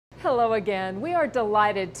Hello again. We are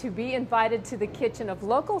delighted to be invited to the kitchen of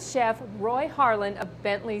local chef Roy Harlan of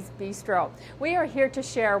Bentley's Bistro. We are here to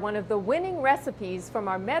share one of the winning recipes from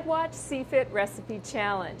our MedWatch C-Fit Recipe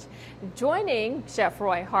Challenge. Joining Chef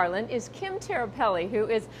Roy Harlan is Kim Terapelli, who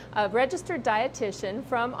is a registered dietitian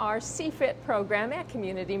from our C-Fit program at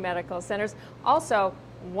Community Medical Centers, also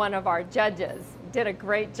one of our judges. Did a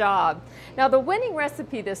great job. Now, the winning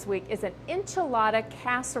recipe this week is an enchilada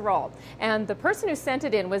casserole, and the person who sent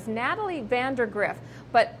it in was Natalie Vandergriff,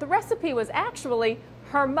 but the recipe was actually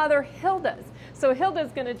her mother Hilda's. So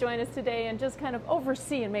Hilda's going to join us today and just kind of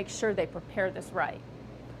oversee and make sure they prepare this right.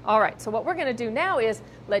 All right, so what we're going to do now is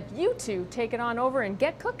let you two take it on over and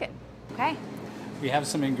get cooking. Okay. We have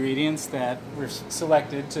some ingredients that were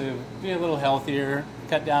selected to be a little healthier,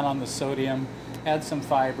 cut down on the sodium, add some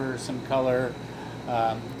fiber, some color,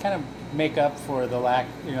 kind of make up for the lack,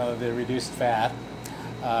 the reduced fat.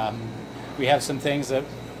 We have some things that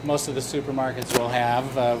most of the supermarkets will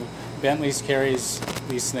have. Bentley's carries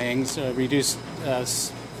these things. Reduced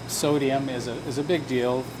sodium is a big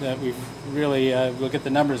deal that we've really, we'll get the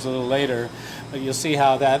numbers a little later, but you'll see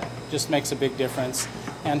how that just makes a big difference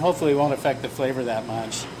and hopefully won't affect the flavor that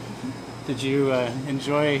much. Did you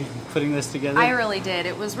enjoy putting this together? I really did.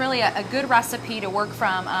 It was really a good recipe to work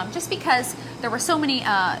from, just because there were so many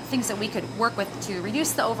things that we could work with to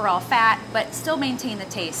reduce the overall fat, but still maintain the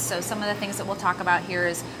taste. So some of the things that we'll talk about here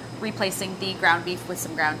is replacing the ground beef with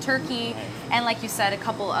some ground turkey, and like you said, a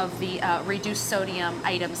couple of the reduced sodium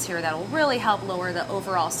items here that will really help lower the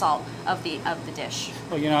overall salt of the dish.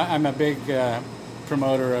 Well, I'm a big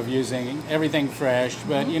promoter of using everything fresh,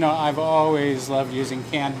 but I've always loved using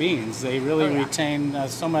canned beans. They really retain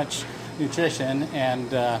so much nutrition, and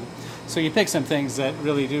so you pick some things that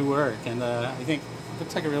really do work, and I think it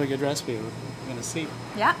looks like a really good recipe. We're going to see.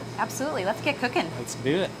 Yeah, absolutely. Let's get cooking. Let's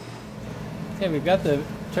do it. Okay, we've got the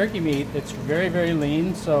turkey meat. It's very, very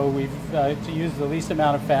lean, so we've to use the least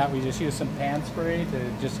amount of fat, we just use some pan spray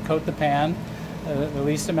to just coat the pan. The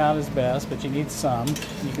least amount is best, but you need some.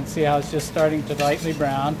 You can see how it's just starting to lightly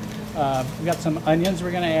brown. We've got some onions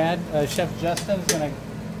we're going to add. Chef Justin's going to,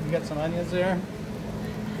 you got some onions there?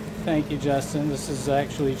 Thank you, Justin. This is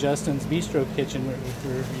actually Justin's Bistro Kitchen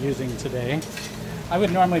we're using today. I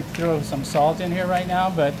would normally throw some salt in here right now,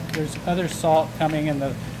 but there's other salt coming in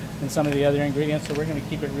some of the other ingredients, so we're going to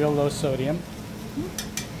keep it real low sodium.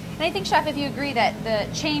 And I think, Chef, if you agree that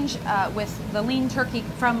the change with the lean turkey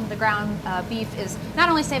from the ground beef is not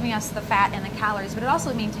only saving us the fat and the calories, but it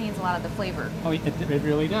also maintains a lot of the flavor. Oh, it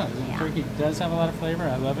really does. Yeah. Turkey does have a lot of flavor.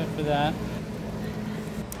 I love it for that.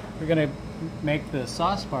 We're going to make the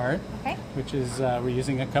sauce part, which is we're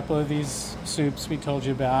using a couple of these soups we told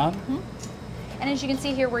you about. And as you can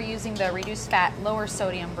see here, we're using the reduced fat, lower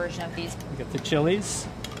sodium version of these. We got the chilies.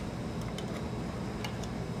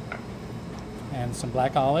 And some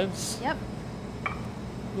black olives. Yep. A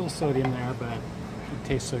little sodium there, but it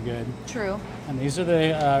tastes so good. True. And these are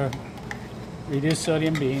the reduced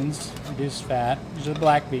sodium beans, reduced fat. These are the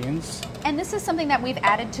black beans. And this is something that we've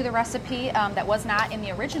added to the recipe that was not in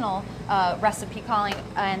the original recipe calling.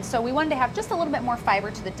 And so we wanted to have just a little bit more fiber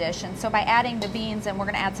to the dish. And so by adding the beans, and we're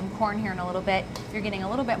going to add some corn here in a little bit, you're getting a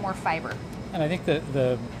little bit more fiber. And I think that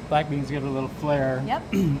the black beans give it a little flair.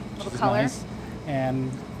 Yep. A little color. Nice. And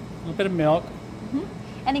a little bit of milk.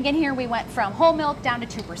 And again, here we went from whole milk down to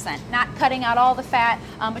 2%, not cutting out all the fat,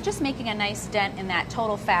 but just making a nice dent in that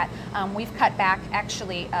total fat. We've cut back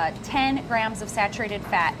actually 10 grams of saturated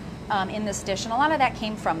fat in this dish, and a lot of that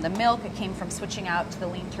came from the milk. It came from switching out to the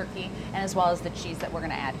lean turkey, and as well as the cheese that we're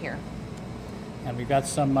going to add here. And we've got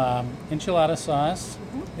some enchilada sauce.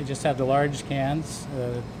 They just have the large cans,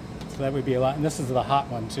 so that would be a lot. And this is the hot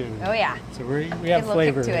one too. Oh yeah. So we have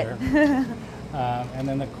flavor there. And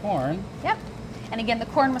then the corn. Yep. And again, the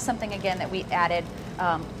corn was something, again, that we added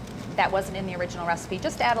that wasn't in the original recipe,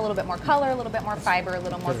 just to add a little bit more color, a little bit more fiber, a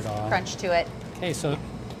little more crunch to it. Okay, so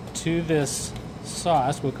to this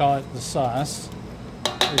sauce, we'll call it the sauce,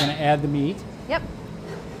 we're going to add the meat. Yep.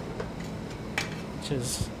 Which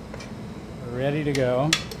is ready to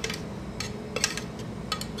go.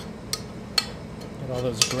 Get all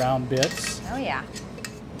those brown bits. Oh, yeah.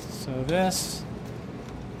 So this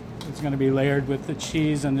it's going to be layered with the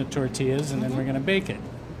cheese and the tortillas, and then we're going to bake it.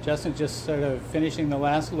 Justin's just sort of finishing the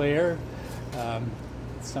last layer.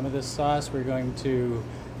 Some of this sauce we're going to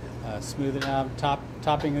smooth it out,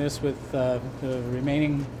 topping this with the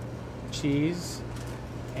remaining cheese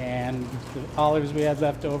and the olives we had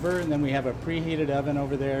left over, and then we have a preheated oven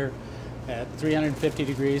over there at 350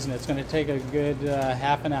 degrees, and it's going to take a good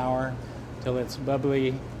half an hour till it's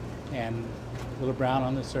bubbly and a little brown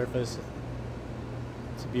on the surface.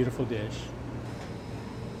 It's a beautiful dish.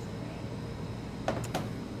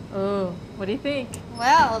 Oh, what do you think?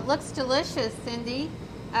 Well, it looks delicious, Cindy.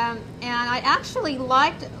 And I actually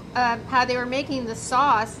liked how they were making the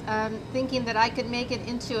sauce, thinking that I could make it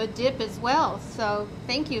into a dip as well. So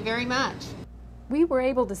thank you very much. We were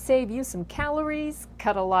able to save you some calories,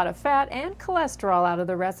 cut a lot of fat and cholesterol out of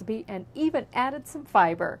the recipe, and even added some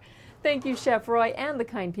fiber. Thank you, Chef Roy and the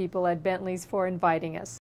kind people at Bentley's for inviting us.